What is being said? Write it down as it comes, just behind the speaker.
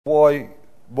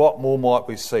What more might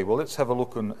we see? Well, let's have a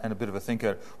look and a bit of a think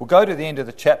at it. We'll go to the end of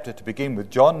the chapter to begin with.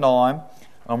 John 9,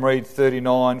 I'm reading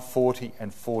 39, 40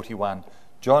 and 41.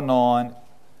 John 9,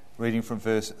 reading from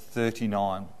verse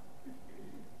 39.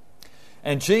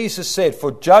 And Jesus said,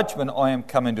 "For judgment I am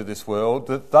come into this world,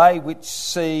 that they which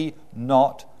see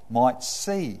not might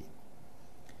see,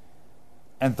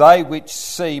 and they which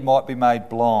see might be made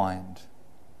blind."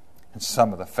 And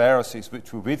some of the Pharisees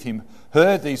which were with him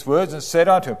heard these words and said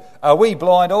unto him, "Are we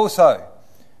blind also?"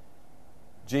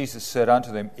 Jesus said unto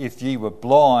them, "If ye were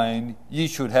blind, ye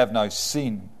should have no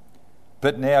sin.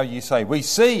 But now ye say, We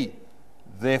see,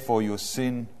 therefore your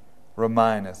sin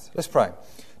remaineth." Let's pray.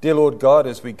 Dear Lord God,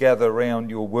 as we gather around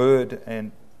your word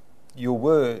and your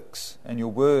works and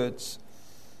your words,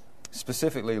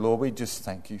 specifically, Lord, we just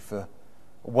thank you for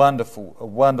a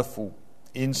wonderful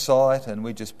insight, and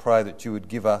we just pray that you would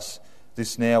give us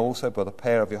this now also by the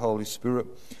power of your Holy Spirit.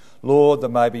 Lord, there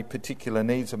may be particular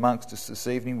needs amongst us this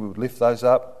evening. We would lift those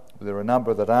up. There are a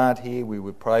number that aren't here. We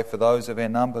would pray for those of our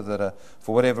number that are,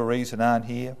 for whatever reason, aren't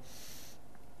here.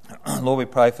 Lord, we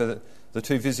pray for the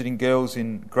two visiting girls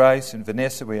in Grace and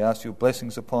Vanessa. We ask your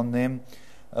blessings upon them.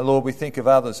 Lord, we think of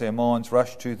others our minds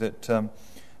rush to that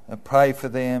pray for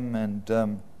them,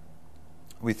 and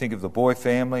we think of the Boy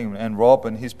family and Rob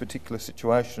and his particular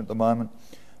situation at the moment.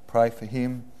 Pray for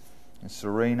him and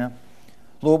Serena.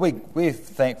 Lord, we're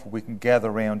thankful we can gather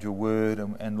around your word,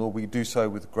 and Lord, we do so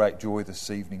with great joy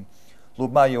this evening.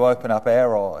 Lord, may you open up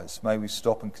our eyes. May we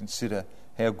stop and consider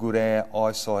how good our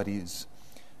eyesight is.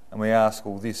 And we ask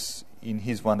all this in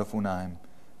his wonderful name.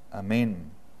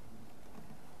 Amen.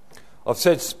 I've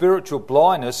said spiritual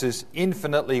blindness is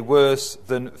infinitely worse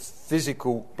than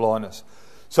physical blindness.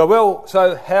 So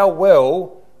how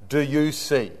well do you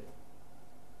see?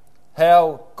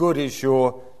 How good is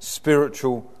your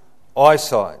spiritual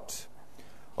eyesight?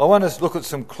 I want us to look at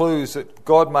some clues that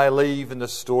God may leave in the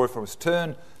story for us.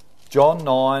 Turn John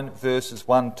 9 verses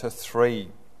 1 to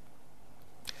 3.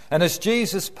 And as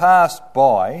Jesus passed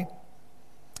by,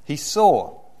 he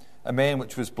saw a man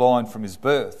which was blind from his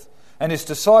birth. And his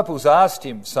disciples asked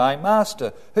him, saying,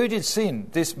 "Master, who did sin,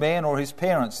 this man or his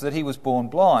parents, that he was born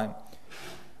blind?"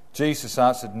 Jesus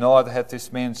answered, "Neither hath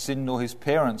this man sinned nor his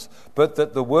parents, but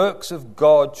that the works of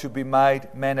God should be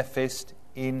made manifest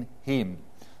in him."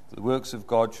 The works of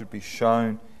God should be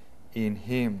shown in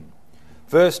him.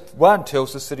 Verse 1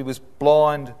 tells us that he was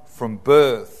blind from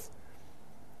birth.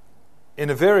 In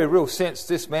a very real sense,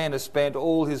 this man has spent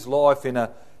all his life in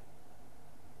a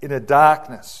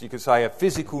darkness, you could say a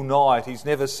physical night. He's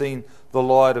never seen the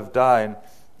light of day. And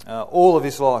all of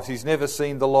his life, he's never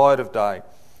seen the light of day.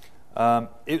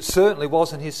 It certainly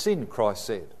wasn't his sin, Christ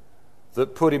said,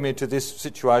 that put him into this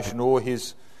situation or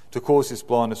to cause this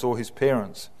blindness, or his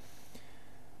parents.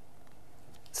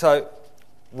 So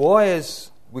why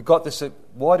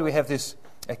do we have this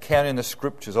account in the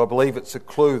Scriptures? I believe it's a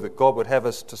clue that God would have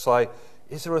us to say,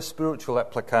 is there a spiritual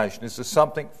application? Is there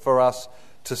something for us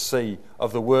to see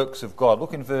of the works of God?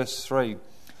 Look in verse 3.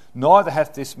 "Neither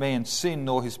hath this man sinned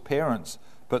nor his parents,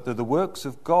 but that the works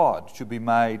of God should be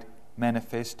made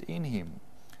manifest in him."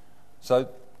 So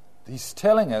he's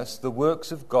telling us the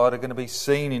works of God are going to be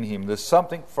seen in him. There's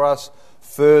something for us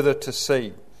further to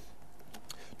see.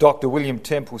 Dr. William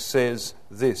Temple says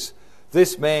this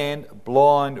man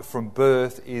blind from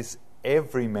birth is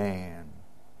every man.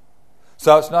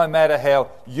 So it's no matter how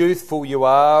youthful you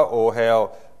are, or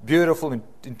how beautiful,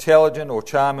 intelligent or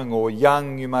charming or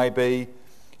young you may be,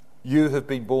 you have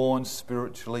been born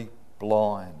spiritually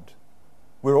blind.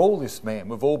 We're all this man.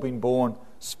 We've all been born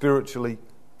spiritually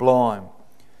blind.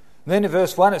 And then in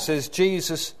verse 1 it says,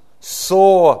 Jesus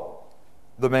saw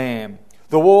the man.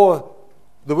 The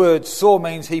word saw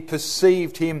means he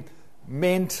perceived him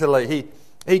mentally.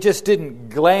 He just didn't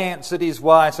glance at his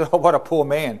way and say, "Oh, what a poor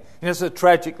man. It's a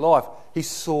tragic life." He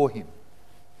saw him.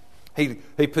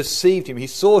 He perceived him. He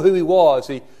saw who he was.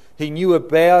 He knew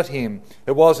about him.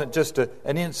 It wasn't just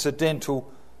an incidental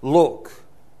look.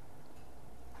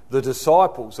 The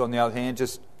disciples, on the other hand,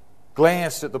 just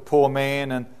glanced at the poor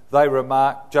man and they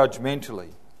remarked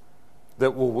judgmentally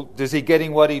that, well, is he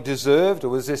getting what he deserved, or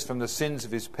was this from the sins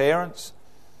of his parents?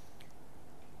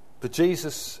 But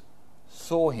Jesus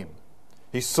saw him.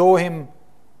 He saw him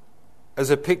as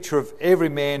a picture of every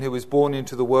man who was born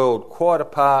into the world, quite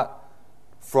apart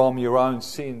from your own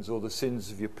sins or the sins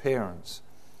of your parents.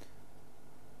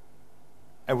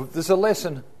 And there's a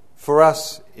lesson for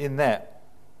us in that.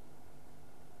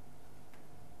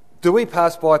 Do we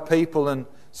pass by people and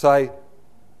say,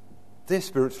 they're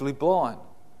spiritually blind?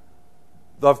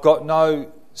 They've got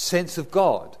no sense of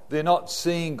God. They're not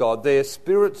seeing God. They're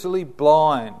spiritually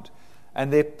blind.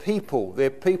 and they're people. They're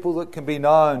people that can be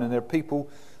known, and they're people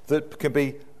that can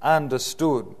be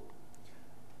understood.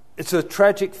 It's a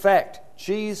tragic fact.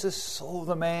 Jesus saw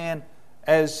the man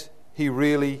as he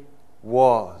really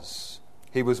was.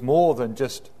 He was more than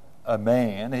just a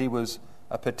man. He was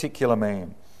a particular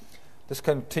man. Let's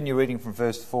continue reading from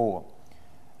verse 4.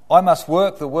 I must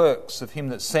work the works of him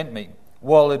that sent me,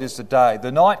 while it is the day.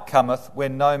 The night cometh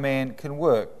when no man can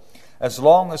work. As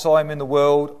long as I am in the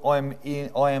world, I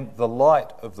am the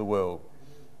light of the world.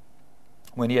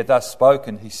 When he had thus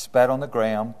spoken, he spat on the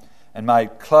ground and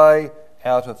made clay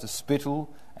out of the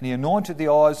spittle, and he anointed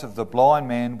the eyes of the blind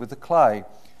man with the clay,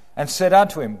 and said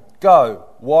unto him, Go,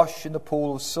 wash in the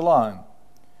pool of Siloam,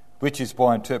 which is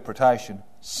by interpretation,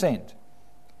 sent.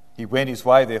 He went his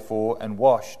way, therefore, and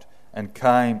washed, and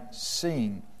came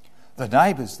seeing. The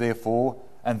neighbours, therefore,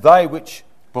 and they which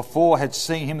before had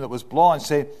seen him that was blind,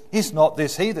 said, Is not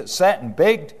this he that sat and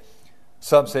begged?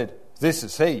 Some said, This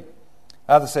is he.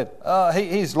 Others said,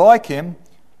 He's like him.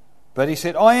 But he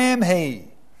said, I am he.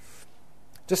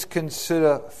 Just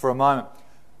consider for a moment.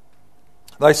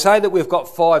 They say that we've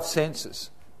got 5 senses.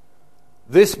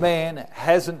 This man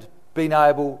hasn't been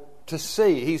able to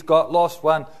see. He's got lost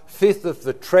 1/5 of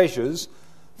the treasures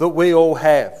that we all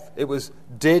have. It was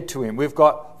dead to him. We've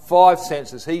got 5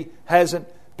 senses. He hasn't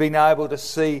been able to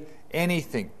see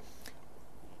anything.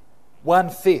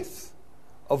 1/5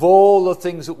 of all the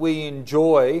things that we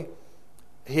enjoy,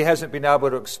 he hasn't been able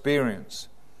to experience.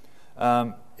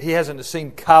 He hasn't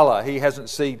seen colour. He hasn't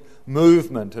seen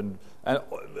movement and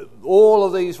all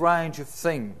of these range of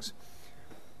things.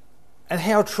 And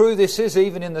how true this is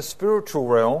even in the spiritual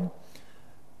realm,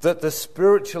 that the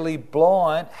spiritually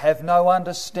blind have no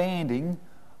understanding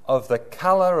of the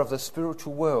colour of the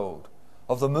spiritual world,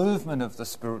 of the movement of the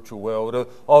spiritual world,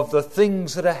 of the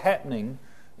things that are happening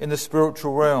in the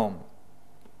spiritual realm.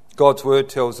 God's word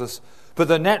tells us, But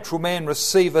the natural man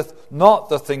receiveth not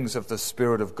the things of the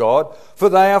Spirit of God, for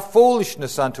they are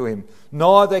foolishness unto him,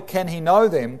 neither can he know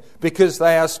them, because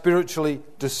they are spiritually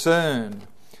discerned.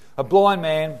 A blind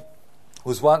man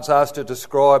was once asked to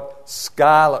describe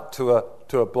scarlet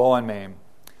to a blind man.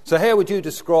 So how would you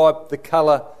describe the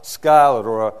colour scarlet,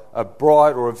 or a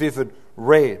bright or a vivid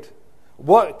red?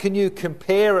 What can you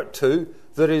compare it to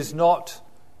that is not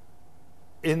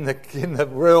in the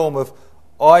realm of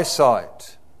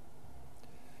eyesight?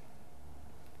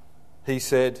 He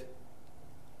said,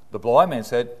 the blind man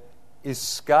said, Is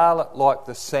scarlet like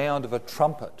the sound of a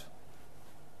trumpet?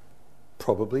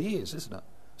 Probably is, isn't it?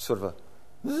 Sort of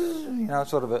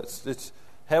it's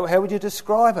how would you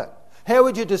describe it? How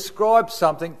would you describe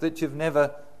something that you've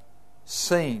never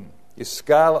seen? Is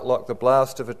scarlet like the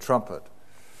blast of a trumpet?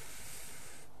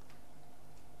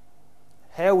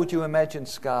 How would you imagine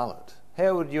scarlet?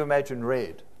 How would you imagine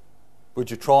red?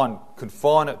 Would you try and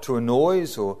confine it to a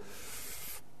noise, or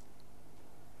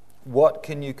what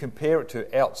can you compare it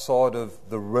to outside of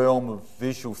the realm of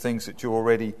visual things that you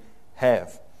already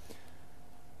have?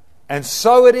 And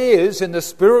so it is in the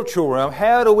spiritual realm.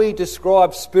 How do we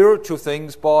describe spiritual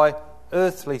things by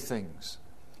earthly things?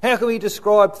 How can we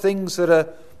describe things that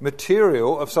are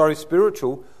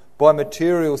spiritual by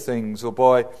material things, or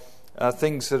by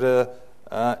things that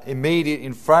are immediate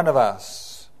in front of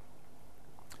us?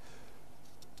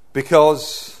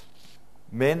 Because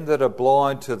men that are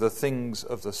blind to the things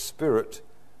of the Spirit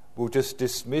will just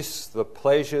dismiss the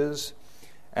pleasures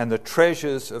and the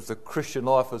treasures of the Christian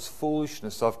life as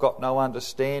foolishness. I've got no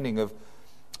understanding of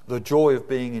the joy of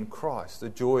being in Christ, the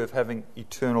joy of having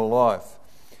eternal life.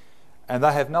 And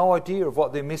they have no idea of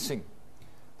what they're missing.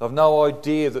 They have no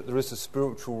idea that there is a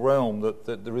spiritual realm,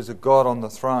 that there is a God on the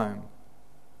throne.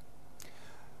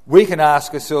 We can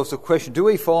ask ourselves the question, do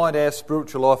we find our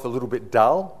spiritual life a little bit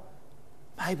dull?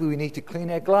 Maybe we need to clean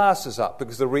our glasses up,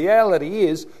 because the reality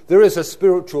is there is a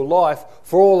spiritual life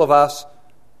for all of us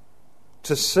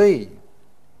to see.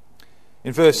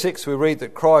 In verse 6 we read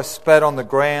that Christ spat on the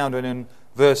ground, and in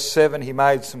verse 7 he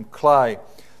made some clay.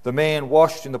 The man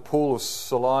washed in the pool of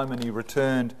Siloam, and he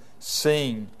returned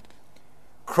seeing.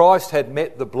 Christ had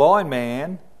met the blind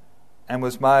man, and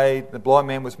the blind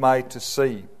man was made to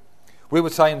see. We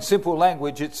would say in simple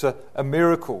language it's a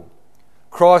miracle.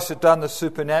 Christ had done the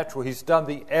supernatural. He's done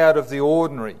the out of the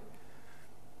ordinary.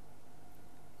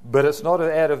 But it's not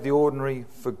out of the ordinary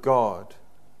for God.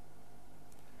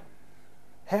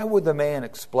 How would the man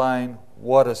explain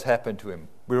what has happened to him?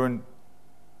 We're in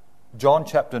John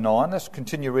chapter 9. Let's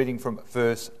continue reading from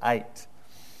verse 8.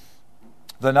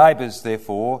 The neighbours,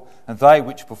 therefore, and they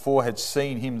which before had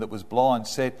seen him that was blind,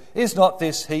 said, Is not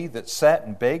this he that sat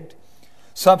and begged?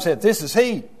 Some said, This is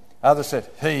he. Others said,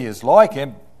 He is like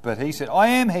him. But he said, I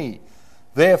am he.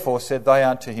 Therefore said they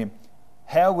unto him,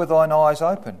 how were thine eyes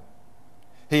open?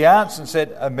 He answered and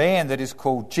said, A man that is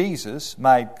called Jesus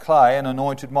made clay and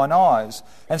anointed mine eyes,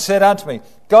 and said unto me,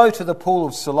 Go to the pool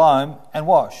of Siloam and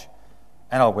wash.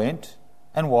 And I went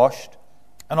and washed,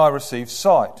 and I received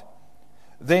sight.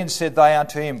 Then said they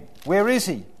unto him, Where is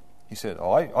he? He said,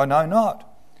 I know not.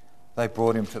 They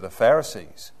brought him to the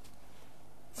Pharisees.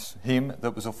 Him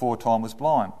that was aforetime was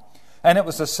blind. And it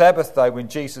was the Sabbath day when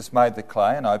Jesus made the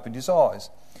clay and opened his eyes.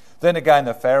 Then again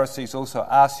the Pharisees also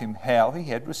asked him how he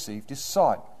had received his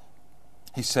sight.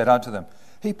 He said unto them,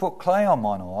 He put clay on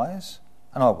mine eyes,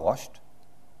 and I washed,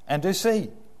 and do see.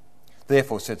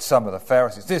 Therefore said some of the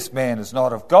Pharisees, This man is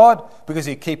not of God, because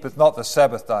he keepeth not the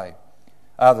Sabbath day.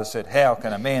 Others said, How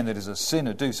can a man that is a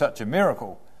sinner do such a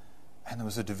miracle? And there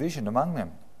was a division among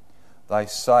them. They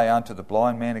say unto the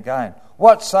blind man again,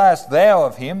 What sayest thou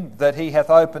of him that he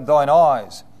hath opened thine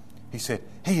eyes? He said,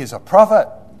 He is a prophet.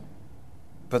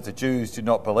 But the Jews did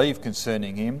not believe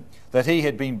concerning him, that he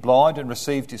had been blind and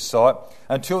received his sight,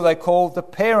 until they called the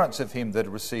parents of him that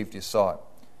had received his sight.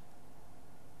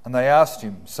 And they asked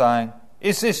him, saying,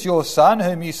 Is this your son,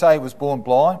 whom you say was born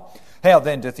blind? How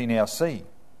then doth he now see?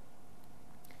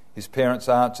 His parents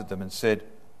answered them and said,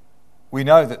 We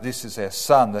know that this is our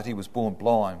son, that he was born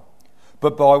blind.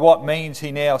 But by what means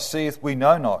he now seeth, we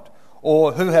know not.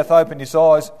 Or who hath opened his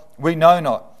eyes, we know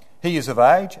not. He is of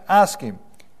age, ask him.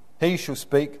 He shall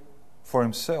speak for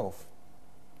himself.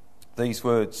 These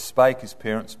words spake his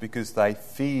parents because they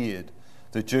feared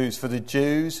the Jews. For the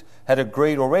Jews had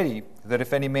agreed already that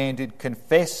if any man did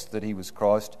confess that he was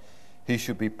Christ, he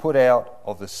should be put out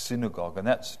of the synagogue. And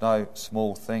that's no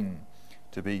small thing,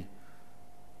 to be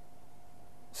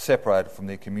separated from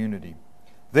their community.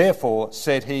 Therefore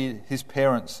said his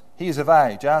parents, He is of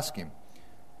age, ask him.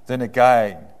 Then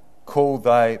again called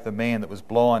they the man that was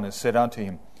blind, and said unto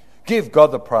him, Give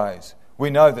God the praise.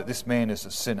 We know that this man is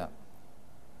a sinner.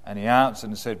 And he answered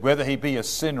and said, Whether he be a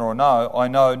sinner or no, I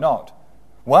know not.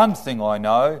 One thing I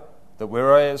know, that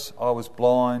whereas I was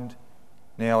blind,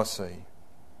 now I see.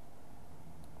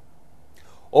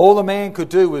 All the man could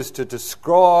do was to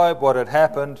describe what had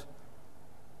happened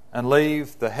and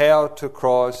leave the how to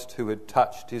Christ who had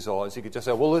touched his eyes. He could just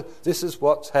say, Well, this is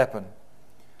what's happened.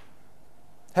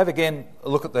 Have again a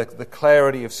look at the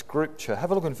clarity of Scripture. Have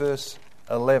a look in verse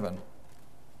 11.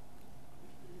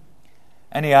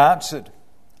 And he answered,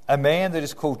 A man that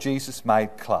is called Jesus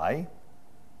made clay,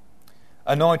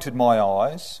 anointed my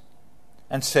eyes,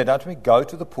 and said unto me, Go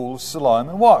to the pool of Siloam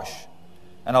and wash.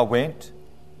 And I went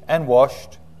and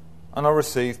washed, and I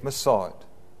received my sight.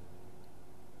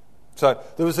 So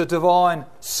there was a divine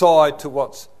side to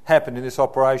what's happened in this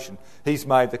operation. He's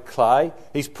made the clay,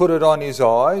 he's put it on his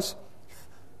eyes.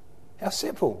 How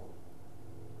simple,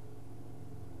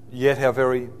 yet how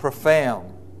very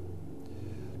profound.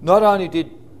 Not only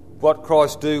did what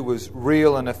Christ do was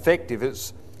real and effective,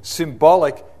 it's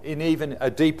symbolic in even a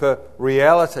deeper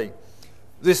reality.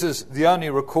 This is the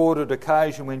only recorded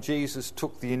occasion when Jesus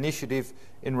took the initiative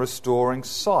in restoring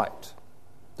sight,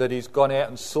 that he's gone out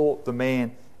and sought the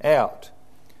man out.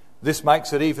 This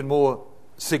makes it even more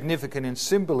significant in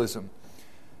symbolism.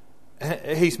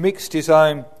 He's mixed his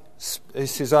own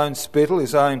spittle,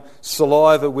 his own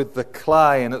saliva with the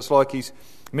clay, and it's like he's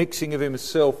mixing of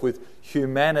himself with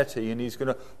humanity, and he's going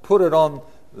to put it on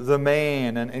the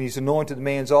man, and he's anointed the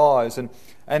man's eyes. And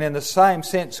in the same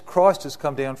sense, Christ has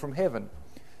come down from heaven,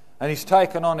 and he's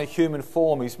taken on a human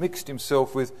form. He's mixed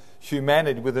himself with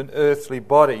humanity, with an earthly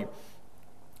body.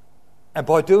 And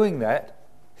by doing that,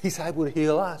 he's able to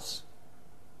heal us.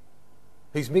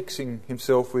 He's mixing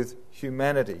himself with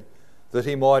humanity, that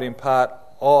he might impart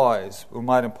eyes, or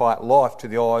might impart life to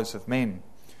the eyes of men.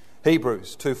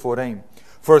 Hebrews 2:14.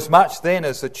 For as much then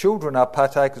as the children are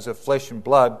partakers of flesh and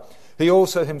blood, he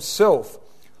also himself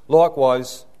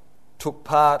likewise took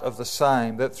part of the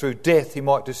same, that through death he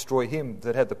might destroy him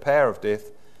that had the power of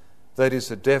death, that is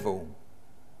the devil.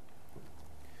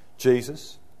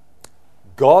 Jesus,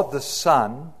 God the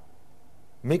Son,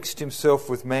 mixed himself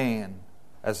with man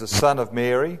as the Son of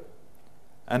Mary,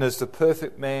 and as the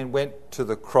perfect man went to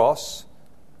the cross,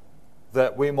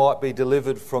 that we might be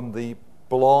delivered from the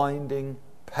blinding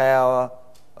power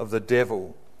of the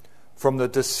devil, from the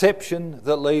deception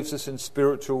that leaves us in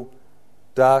spiritual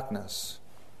darkness.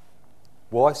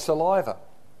 Why saliva?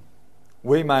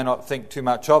 We may not think too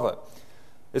much of it.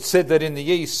 It's said that in the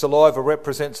East, saliva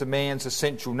represents a man's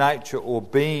essential nature or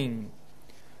being.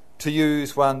 To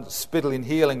use one's spittle in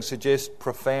healing suggests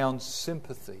profound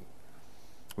sympathy.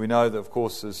 We know that, of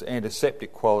course, there's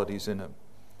antiseptic qualities in it.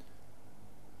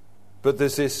 But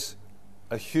there's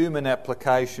a human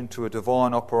application to a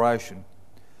divine operation.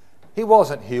 He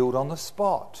wasn't healed on the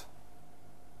spot.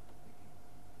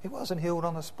 He wasn't healed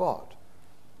on the spot.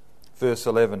 Verse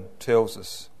 11 tells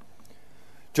us.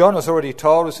 John has already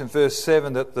told us in verse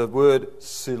 7 that the word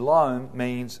Siloam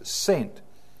means sent.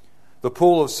 The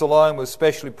pool of Siloam was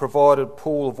specially provided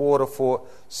pool of water for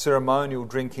ceremonial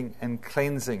drinking and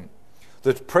cleansing.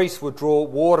 The priest would draw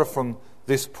water from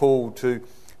this pool to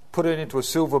put it into a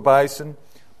silver basin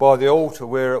by the altar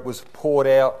where it was poured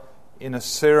out in a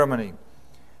ceremony.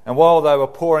 And while they were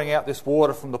pouring out this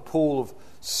water from the pool of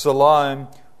Siloam,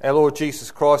 our Lord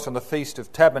Jesus Christ on the Feast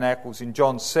of Tabernacles in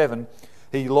John 7,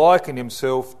 he likened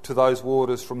himself to those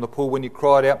waters from the pool when he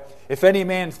cried out, "If any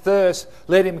man thirst,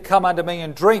 let him come unto me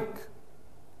and drink."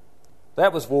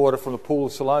 That was water from the pool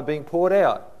of Siloam being poured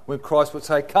out when Christ would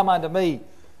say, "Come unto me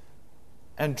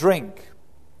and drink."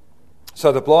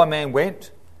 So the blind man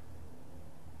went,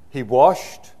 he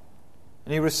washed,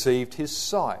 and he received his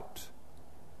sight.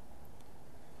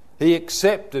 He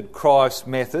accepted Christ's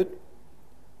method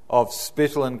of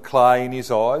spittle and clay in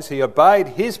his eyes. He obeyed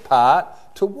his part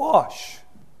to wash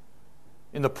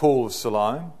in the pool of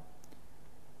Siloam,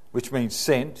 which means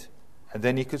sent, and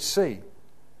then he could see.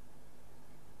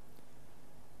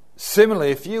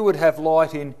 Similarly, if you would have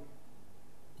light in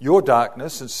your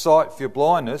darkness and sight for your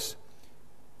blindness,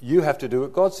 you have to do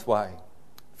it God's way.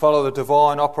 Follow the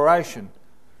divine operation.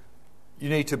 You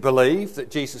need to believe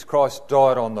that Jesus Christ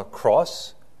died on the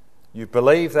cross. You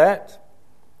believe that.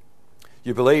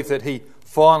 You believe that he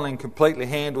finally and completely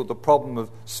handled the problem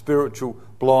of spiritual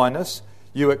blindness.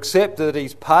 You accept that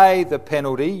he's paid the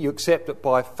penalty. You accept it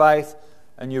by faith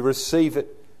and you receive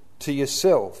it to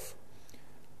yourself.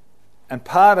 And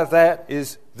part of that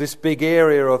is this big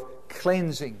area of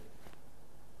cleansing.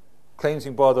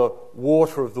 Cleansing by the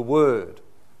water of the Word.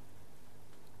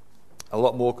 A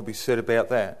lot more could be said about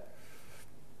that.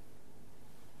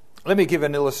 Let me give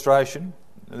an illustration.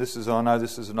 I know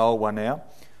this is an old one now,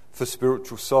 for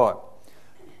spiritual sight.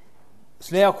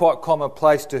 It's now quite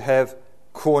commonplace to have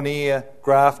cornea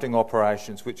grafting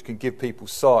operations which can give people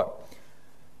sight.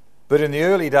 But in the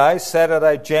early days,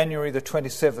 Saturday, January the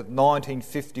 27th,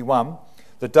 1951,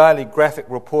 the Daily Graphic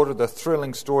reported the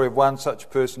thrilling story of one such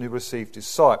person who received his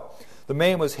sight. The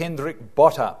man was Hendrik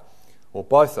Botha,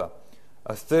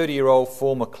 a 30-year-old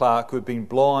former clerk who had been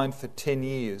blind for 10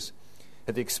 years.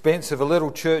 At the expense of a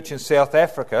little church in South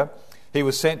Africa, he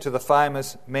was sent to the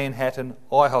famous Manhattan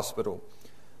Eye Hospital.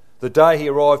 The day he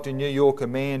arrived in New York, a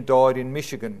man died in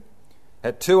Michigan.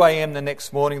 At 2 a.m. the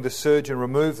next morning, the surgeon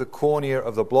removed the cornea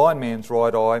of the blind man's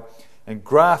right eye and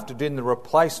grafted in the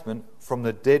replacement from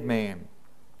the dead man.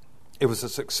 It was a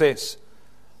success.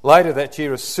 Later that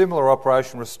year, a similar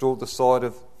operation restored the sight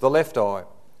of the left eye.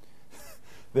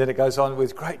 Then it goes on,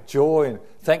 with great joy and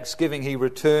thanksgiving, he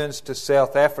returns to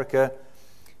South Africa.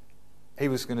 He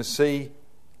was going to see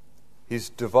his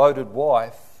devoted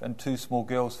wife and 2 small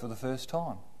girls for the first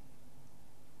time.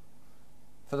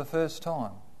 For the first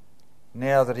time,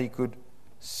 now that he could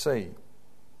see.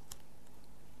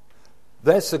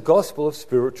 That's the gospel of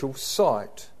spiritual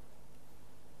sight.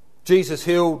 Jesus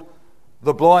healed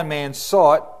the blind man's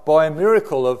sight by a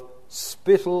miracle of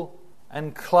spittle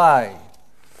and clay.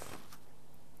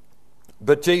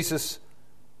 But Jesus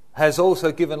has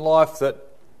also given life that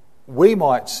we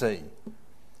might see.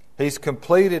 He's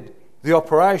completed the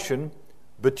operation,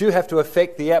 but you have to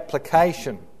effect the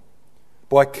application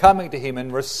by coming to him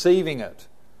and receiving it,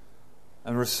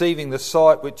 and receiving the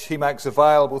sight which he makes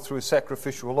available through his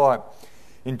sacrificial life.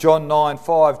 In John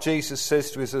 9:5, Jesus says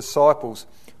to his disciples,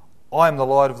 "I am the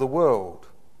light of the world."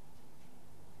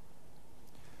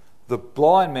 The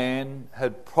blind man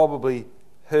had probably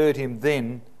heard him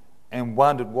then and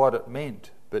wondered what it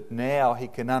meant, but now he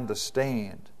can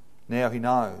understand. Now he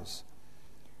knows.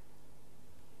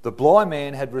 The blind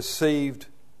man had received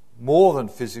more than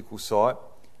physical sight.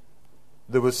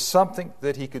 There was something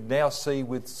that he could now see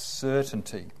with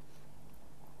certainty.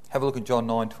 Have a look at John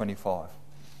 9:25.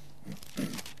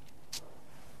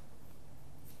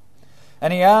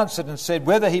 And he answered and said,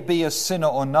 "Whether he be a sinner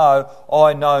or no,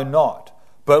 I know not.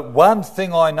 But one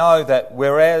thing I know, that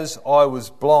whereas I was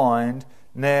blind,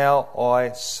 now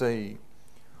I see."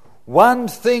 One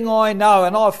thing I know,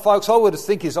 and I would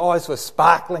think his eyes were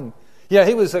sparkling. Yeah,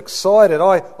 he was excited.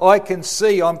 I can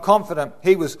see, I'm confident.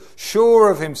 He was sure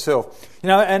of himself.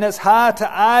 And it's hard to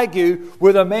argue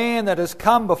with a man that has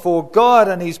come before God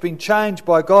and he's been changed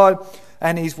by God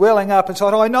and he's welling up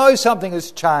inside. I know something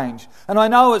has changed and I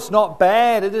know it's not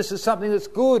bad. This is something that's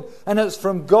good and it's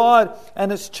from God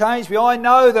and it's changed me. I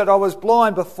know that I was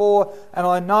blind before and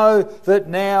I know that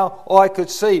now I could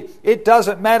see. It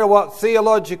doesn't matter what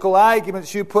theological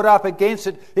arguments you put up against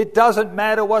it. It doesn't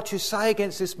matter what you say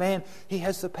against this man. He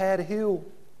has the power to heal.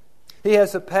 He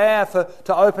has the power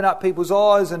to open up people's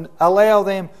eyes and allow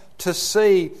them to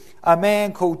see. A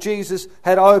man called Jesus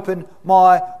had opened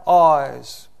my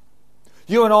eyes.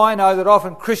 You and I know that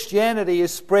often Christianity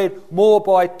is spread more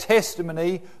by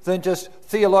testimony than just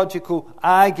theological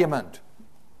argument.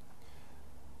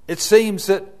 It seems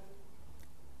that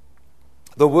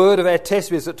the word of our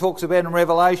testimony, as it talks about in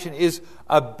Revelation, is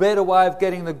a better way of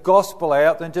getting the gospel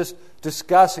out than just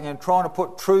discussing and trying to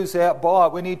put truths out by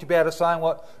it. We need to be able to say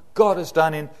what God has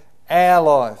done in our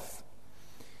life.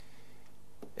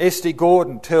 S.D.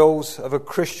 Gordon tells of a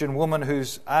Christian woman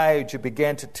whose age had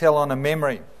began to tell on a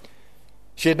memory.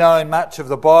 She had known much of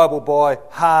the Bible by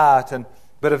heart,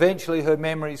 but eventually her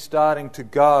memory starting to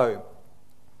go.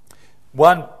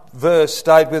 One verse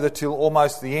stayed with her till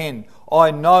almost the end.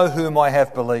 I know whom I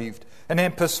have believed, and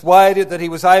am persuaded that he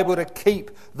was able to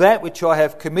keep that which I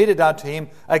have committed unto him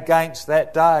against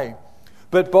that day.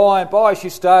 But by and by she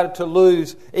started to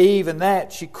lose even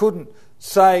that. She couldn't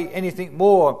say anything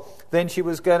more. Then she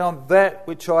was going on, that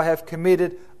which I have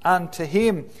committed unto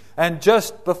him. And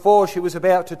just before she was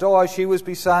about to die, she was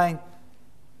be saying,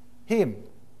 him.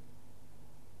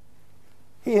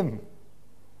 Him.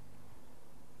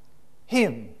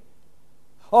 Him.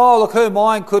 Oh, look, her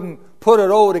mind couldn't put it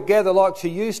all together like she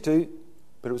used to,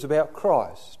 but it was about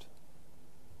Christ.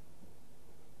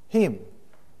 Him.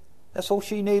 That's all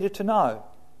she needed to know.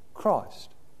 Christ.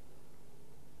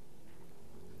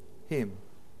 Him.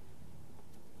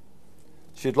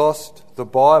 She'd lost the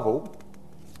Bible,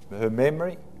 her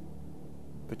memory,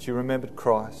 but she remembered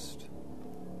Christ.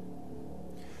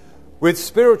 With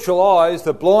spiritual eyes,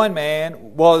 the blind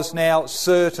man was now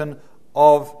certain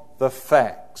of the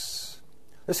facts.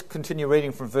 Let's continue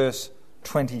reading from verse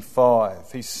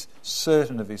 25. He's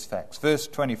certain of his facts. Verse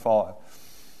 25.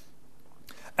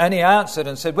 And he answered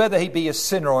and said, whether he be a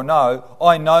sinner or no,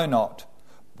 I know not.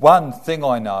 One thing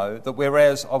I know, that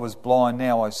whereas I was blind,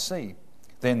 now I see.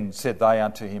 Then said they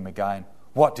unto him again,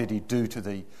 what did he do to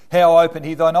thee? How opened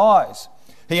he thine eyes?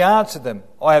 He answered them,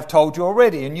 I have told you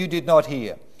already, and you did not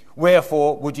hear.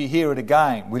 Wherefore would ye hear it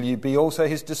again? Will ye be also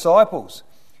his disciples?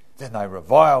 Then they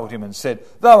reviled him and said,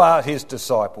 thou art his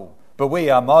disciple, but we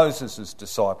are Moses'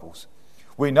 disciples.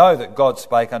 We know that God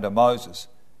spake unto Moses.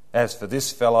 As for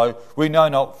this fellow, we know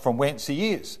not from whence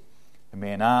he is. The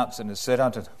man answered and said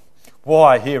unto them,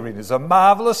 why, herein is a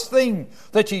marvellous thing,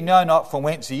 that ye know not from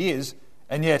whence he is,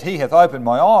 and yet he hath opened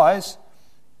my eyes.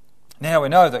 Now we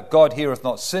know that God heareth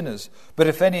not sinners, but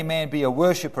if any man be a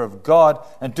worshipper of God,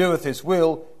 and doeth his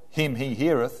will, him he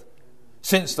heareth.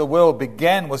 Since the world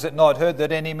began, was it not heard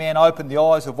that any man opened the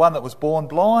eyes of one that was born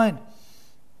blind?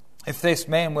 If this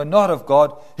man were not of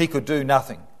God, he could do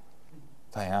nothing.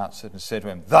 They answered and said to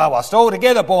him, thou wast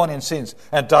altogether born in sins,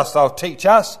 and dost thou teach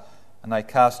us? And they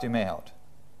cast him out.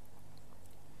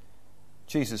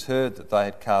 Jesus heard that they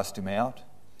had cast him out.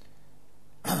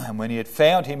 And when he had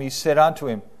found him, he said unto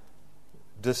him,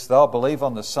 dost thou believe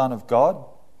on the Son of God?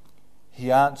 He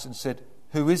answered and said,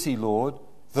 who is he, Lord,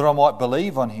 that I might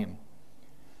believe on him?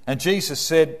 And Jesus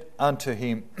said unto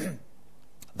him,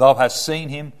 thou hast seen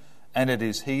him, and it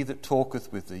is he that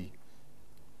talketh with thee.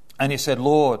 And he said,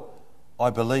 Lord, I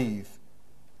believe.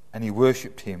 And he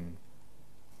worshipped him.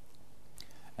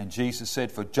 And Jesus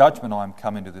said, for judgment I am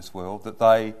come into this world, that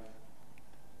they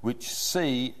which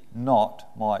see not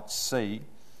might see,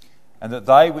 and that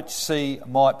they which see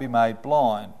might be made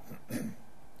blind.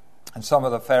 And some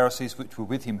of the Pharisees which were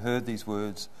with him heard these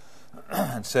words,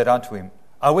 and said unto him,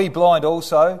 are we blind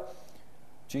also?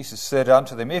 Jesus said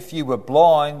unto them, if you were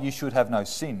blind, you should have no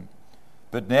sin.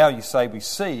 But now you say, we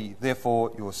see,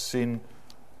 therefore your sin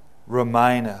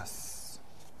remaineth.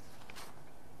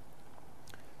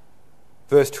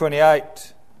 Verse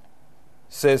 28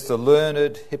 says, the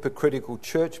learned, hypocritical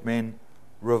churchmen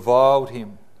reviled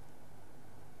him.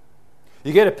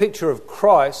 You get a picture of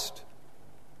Christ,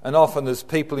 and often there's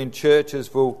people in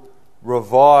churches will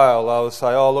revile. They'll say,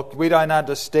 oh, look, we don't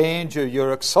understand you.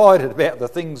 You're excited about the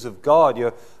things of God.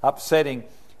 You're upsetting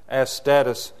our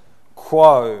status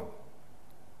quo.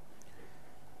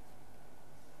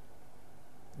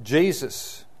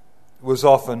 Jesus was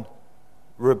often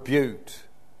rebuked.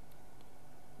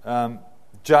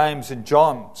 James and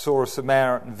John saw a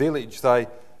Samaritan village. They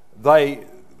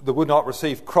would not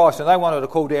receive Christ, and they wanted to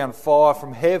call down fire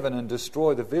from heaven and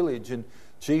destroy the village. And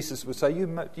Jesus would say, you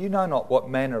know not what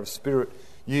manner of spirit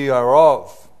ye are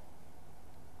of.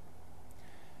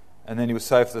 And then he would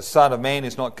say, for the Son of Man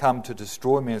is not come to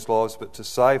destroy men's lives, but to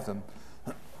save them.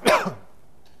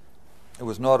 It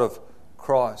was not of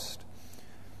Christ.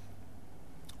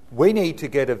 We need to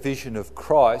get a vision of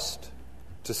Christ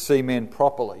to see men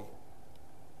properly.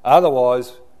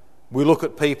 Otherwise, we look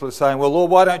at people as saying, well, Lord,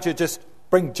 why don't you just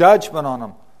bring judgment on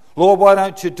them? Lord, why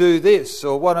don't you do this?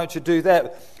 Or why don't you do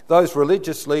that? Those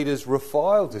religious leaders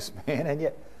reviled this man, and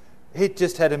yet he'd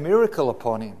just had a miracle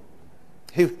upon him.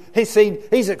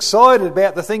 He's excited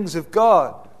about the things of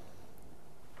God.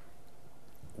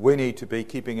 We need to be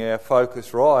keeping our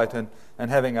focus right and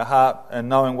having a heart and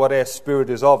knowing what our spirit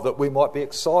is of, that we might be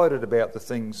excited about the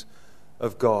things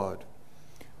of God.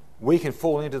 We can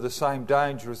fall into the same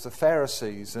danger as the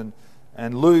Pharisees and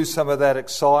lose some of that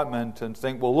excitement and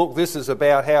think, well, look, this is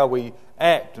about how we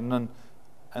act, and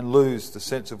lose the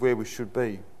sense of where we should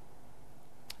be.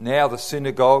 Now the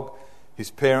synagogue,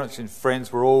 his parents and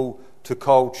friends were all to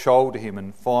cold shoulder him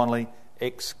and finally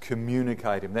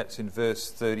excommunicate him. That's in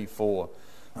verse 34,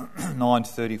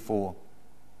 9:34.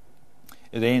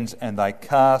 It ends, and they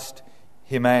cast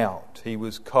him out. He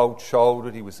was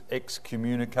cold-shouldered, he was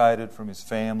excommunicated from his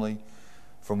family,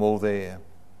 from all there.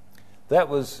 That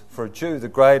was, for a Jew, the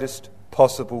greatest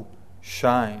possible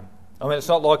shame. I mean, it's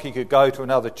not like he could go to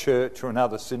another church or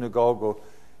another synagogue or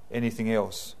anything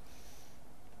else.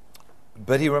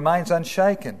 But he remains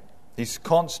unshaken. He's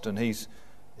constant. He's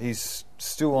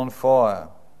still on fire.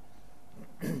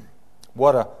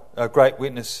 What a great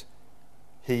witness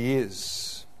he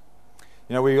is.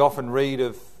 You know, we often read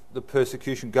of the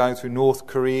persecution going through North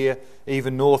Korea.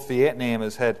 Even North Vietnam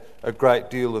has had a great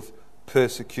deal of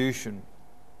persecution.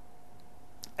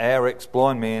 Our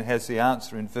ex-blind man has the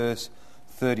answer in verse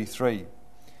 33.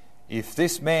 If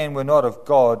this man were not of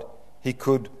God, he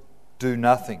could do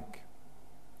nothing.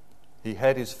 He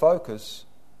had his focus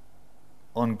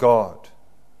on God.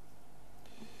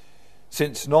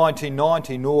 Since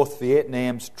 1990, North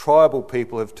Vietnam's tribal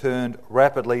people have turned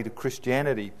rapidly to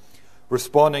Christianity,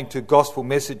 responding to gospel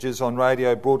messages on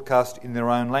radio broadcast in their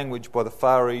own language by the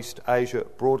Far East Asia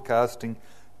Broadcasting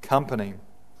Company.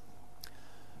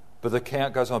 But the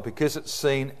account goes on, because it's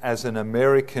seen as an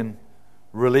American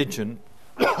religion,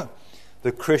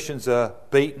 the Christians are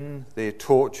beaten, they're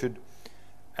tortured,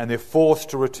 and they're forced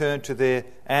to return to their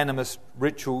animist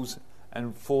rituals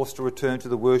and forced to return to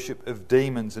the worship of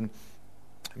demons, and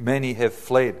many have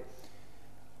fled.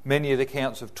 Many are the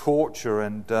accounts of torture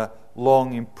and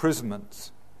long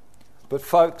imprisonments. But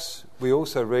folks, we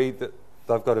also read that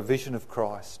they've got a vision of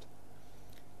Christ.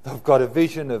 They've got a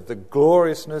vision of the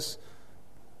gloriousness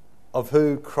of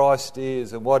who Christ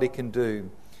is and what he can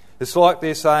do. It's like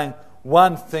they're saying,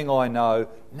 one thing I know,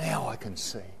 now I can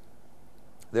see.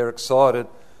 They're excited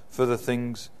for the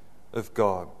things of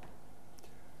God.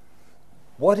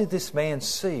 What did this man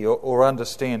see or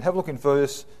understand? Have a look in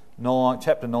verse 9,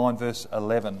 chapter 9, verse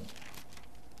 11.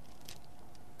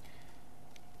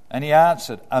 And he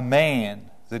answered, a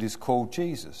man that is called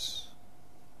Jesus.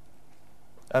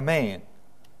 A man.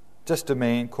 Just a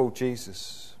man called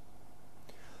Jesus.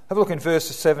 Have a look in verse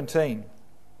 17.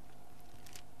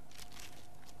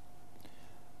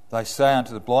 They say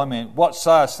unto the blind man, what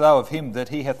sayest thou of him that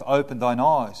he hath opened thine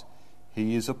eyes?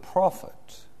 He is a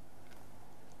prophet.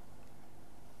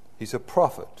 He's a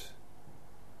prophet.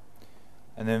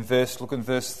 And then look in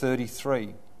verse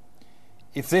 33.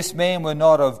 If this man were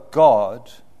not of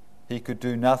God, he could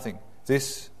do nothing.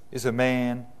 This is a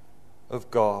man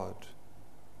of God.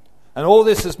 And all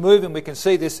this is moving. We can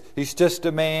see this. He's just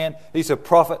a man. He's a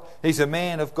prophet. He's a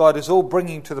man of God. It's all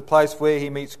bringing to the place where he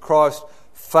meets Christ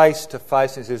face to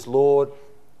face and says, Lord,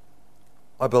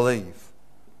 I believe.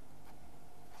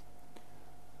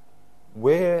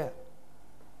 Where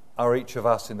are each of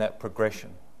us in that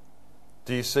progression?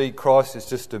 Do you see Christ as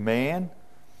just a man?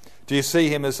 Do you see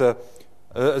him as a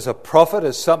prophet,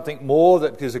 as something more,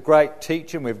 that is a great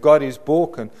teacher, and we've got his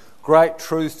book and great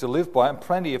truths to live by? And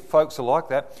plenty of folks are like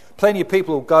that. Plenty of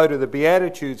people will go to the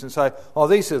Beatitudes and say, oh,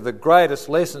 these are the greatest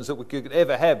lessons that we could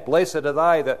ever have. Blessed are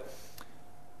they that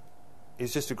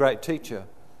he's just a great teacher.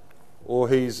 Or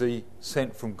he's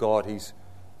sent from God. He's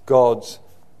God's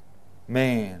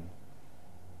man.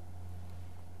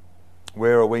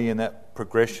 Where are we in that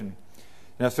progression?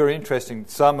 Now, it's very interesting.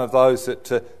 Some of those that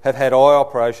have had eye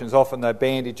operations, often they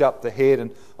bandage up the head,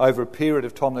 and over a period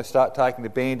of time they start taking the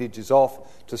bandages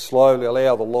off to slowly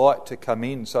allow the light to come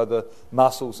in so the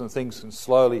muscles and things can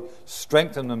slowly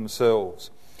strengthen themselves.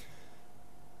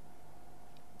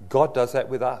 God does that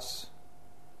with us.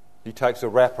 He takes a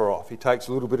wrapper off. He takes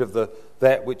a little bit of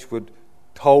that which would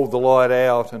hold the light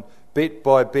out, and bit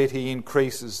by bit he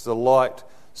increases the light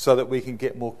so that we can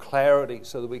get more clarity,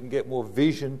 so that we can get more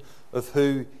vision of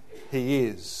who he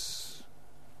is.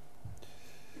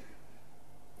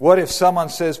 What if someone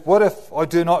says, what if I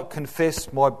do not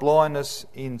confess my blindness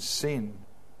in sin?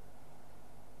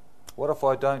 What if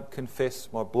I don't confess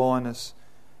my blindness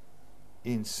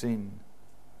in sin?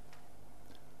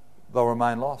 they'll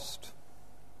remain lost.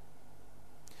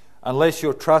 Unless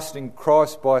you're trusting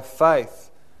Christ by faith,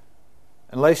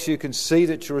 unless you can see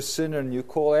that you're a sinner and you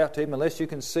call out to Him, unless you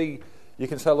can say,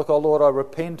 look, oh Lord, I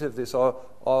repent of this, I'm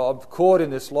caught in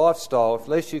this lifestyle.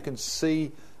 Unless you can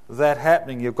see that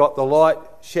happening, you've got the light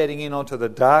shedding in onto the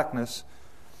darkness,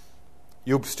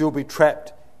 you'll still be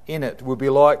trapped in it. We'll be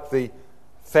like the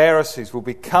Pharisees, will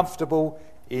be comfortable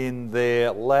in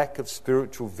their lack of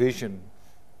spiritual vision.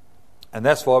 And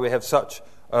that's why we have such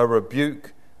a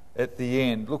rebuke at the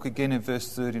end. Look again in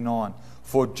verse 39.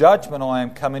 For judgment I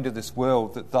am come into this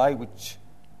world, that they which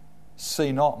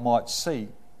see not might see,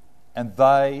 and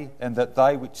that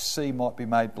they which see might be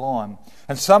made blind.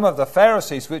 And some of the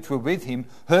Pharisees which were with him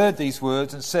heard these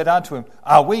words and said unto him,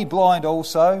 Are we blind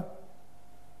also?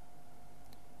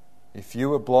 If you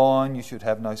were blind, you should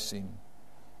have no sin.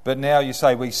 But now you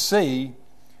say, We see,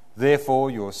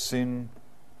 therefore your sin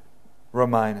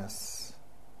remaineth.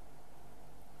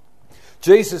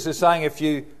 Jesus is saying if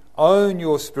you own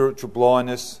your spiritual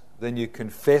blindness, then you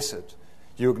confess it.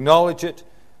 You acknowledge it,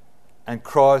 and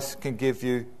Christ can give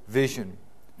you vision.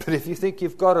 But if you think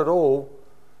you've got it all,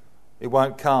 it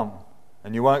won't come,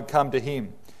 and you won't come to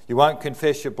Him. You won't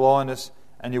confess your blindness,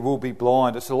 and you will be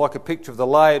blind. It's like a picture of the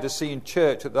Laodicean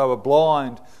church, that they were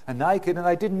blind and naked, and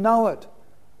they didn't know it.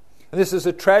 And this is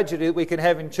a tragedy that we can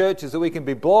have in churches, that we can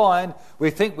be blind, we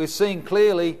think we're seeing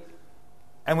clearly,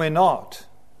 and we're not.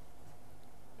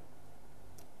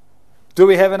 Do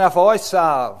we have enough eye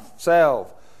salve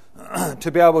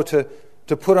to be able to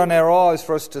put on our eyes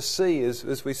for us to see,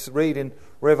 as we read in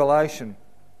Revelation?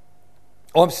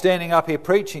 I'm standing up here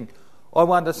preaching. I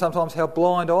wonder sometimes how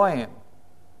blind I am.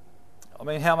 I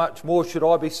mean, how much more should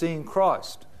I be seeing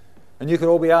Christ? And you could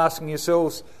all be asking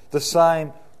yourselves the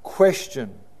same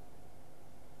question.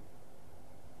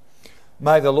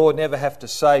 May the Lord never have to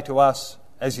say to us,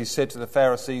 as He said to the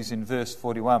Pharisees in verse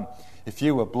 41, if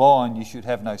you were blind, you should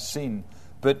have no sin.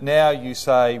 But now you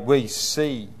say, we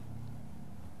see.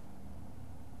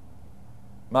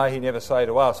 May He never say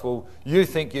to us, well, you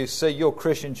think you see, you're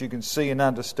Christians, you can see and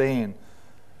understand.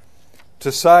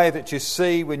 To say that you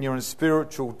see when you're in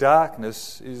spiritual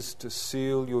darkness is to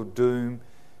seal your doom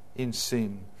in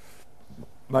sin.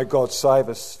 May God save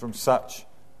us from such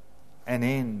an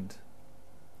end.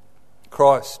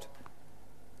 Christ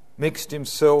mixed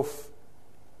Himself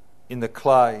in the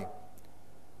clay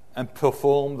and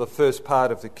performed the first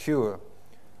part of the cure.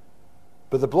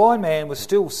 But the blind man was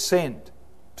still sent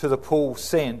to the pool,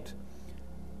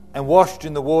 and washed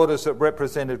in the waters that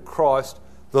represented Christ,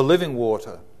 the living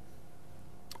water.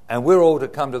 And we're all to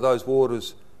come to those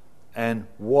waters and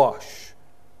wash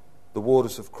the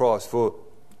waters of Christ for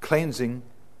cleansing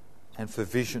and for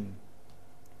vision.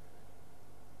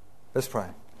 Let's pray.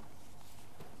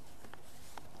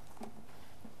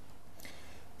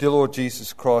 Dear Lord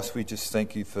Jesus Christ, we just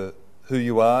thank You for who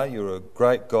You are. You're a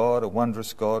great God, a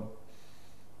wondrous God.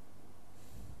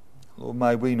 Lord,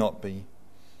 may we not be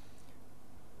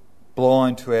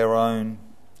blind to our own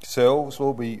selves.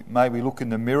 Lord, may we look in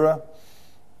the mirror,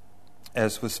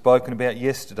 as was spoken about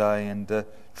yesterday, and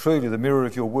truly the mirror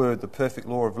of Your word, the perfect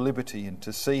law of liberty, and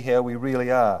to see how we really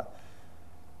are,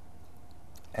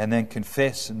 and then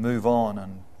confess and move on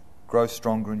and grow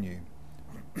stronger in You.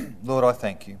 Lord, I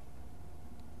thank You.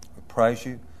 Praise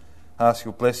You, ask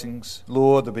Your blessings.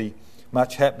 Lord, there'll be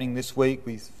much happening this week.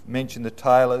 We've mentioned the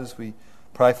tailors. We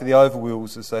pray for the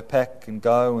overwheels as they pack and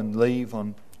go and leave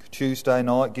on Tuesday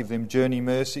night. Give them journey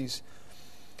mercies.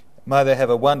 May they have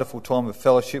a wonderful time of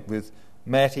fellowship with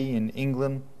Matty in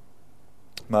England.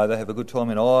 May they have a good time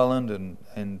in Ireland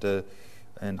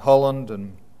and Holland,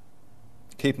 and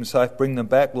keep them safe. Bring them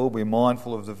back, Lord. We're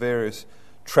mindful of the various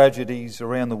tragedies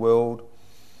around the world.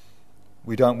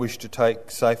 We don't wish to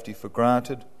take safety for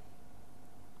granted.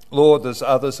 Lord, there's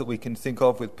others that we can think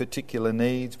of with particular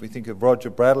needs. We think of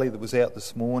Roger Bradley that was out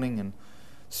this morning and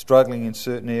struggling in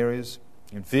certain areas.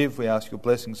 And Viv, we ask Your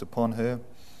blessings upon her.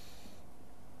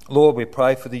 Lord, we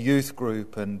pray for the youth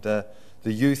group and the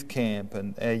youth camp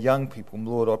and our young people.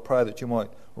 Lord, I pray that You might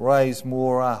raise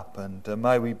more up, and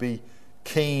may we be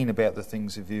keen about the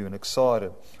things of You and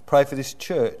excited. Pray for this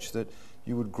church, that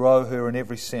You would grow her in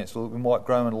every sense. Lord, that we might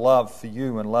grow in love for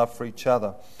You and love for each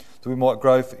other. That we might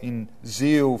grow in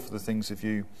zeal for the things of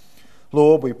You.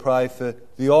 Lord, we pray for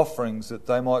the offerings, that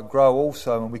they might grow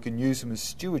also, and we can use them as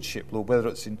stewardship, Lord, whether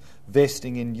it's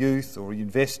investing in youth or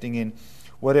investing in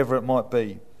whatever it might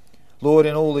be. Lord,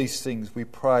 in all these things we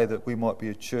pray that we might be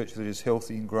a church that is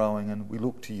healthy and growing, and we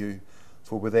look to You,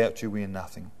 for without You we are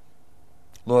nothing.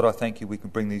 Lord, I thank You we can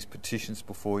bring these petitions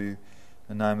before You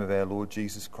in the name of our Lord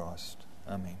Jesus Christ.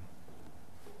 Amen.